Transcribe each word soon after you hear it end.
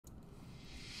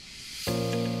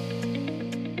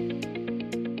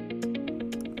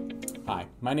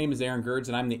My name is Aaron Gerds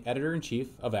and I'm the Editor-in-Chief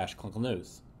of ASH Clinical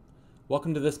News.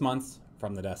 Welcome to this month's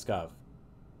From the Desk of.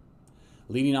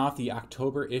 Leading off the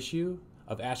October issue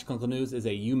of ASH Clinical News is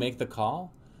a You Make the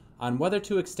Call on whether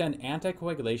to extend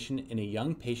anticoagulation in a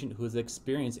young patient who has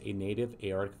experienced a native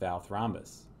aortic valve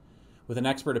thrombus, with an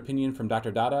expert opinion from Dr.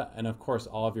 Dada and of course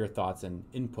all of your thoughts and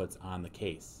inputs on the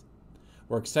case.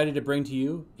 We're excited to bring to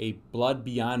you a Blood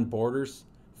Beyond Borders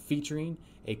featuring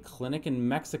a clinic in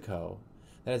Mexico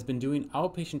that has been doing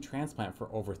outpatient transplant for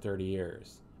over 30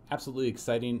 years. Absolutely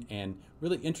exciting and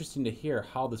really interesting to hear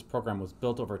how this program was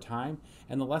built over time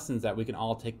and the lessons that we can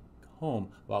all take home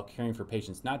while caring for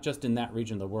patients, not just in that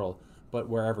region of the world, but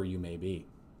wherever you may be.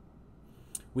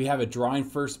 We have a Drawing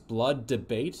First Blood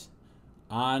debate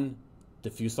on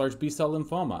diffuse large B-cell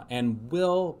lymphoma, and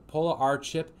will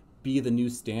Pola-R-CHP be the new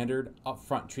standard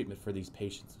upfront treatment for these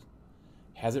patients?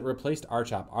 Has it replaced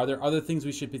R-CHOP? Are there other things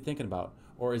we should be thinking about,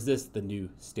 or is this the new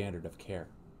standard of care?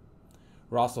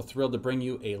 We're also thrilled to bring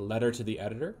you a letter to the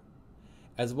editor,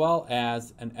 as well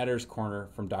as an editor's corner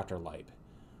from Dr. Leip,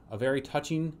 a very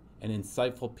touching and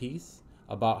insightful piece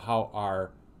about how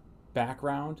our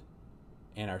background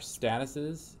and our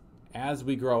statuses as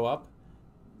we grow up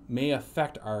may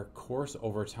affect our course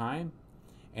over time,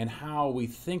 and how we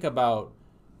think about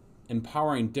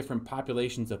empowering different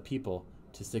populations of people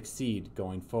to succeed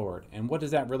going forward. And what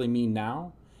does that really mean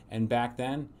now and back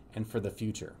then and for the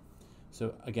future?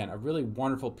 So again, a really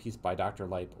wonderful piece by Dr.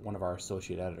 Leip, one of our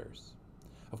associate editors.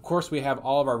 Of course, we have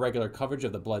all of our regular coverage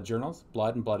of the blood journals,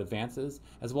 Blood and Blood Advances,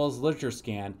 as well as literature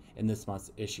scan in this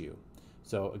month's issue.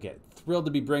 So again, thrilled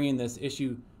to be bringing this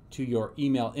issue to your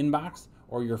email inbox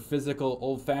or your physical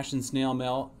old-fashioned snail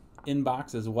mail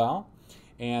inbox as well.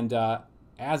 And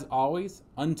as always,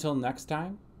 until next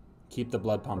time, keep the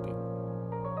blood pumping.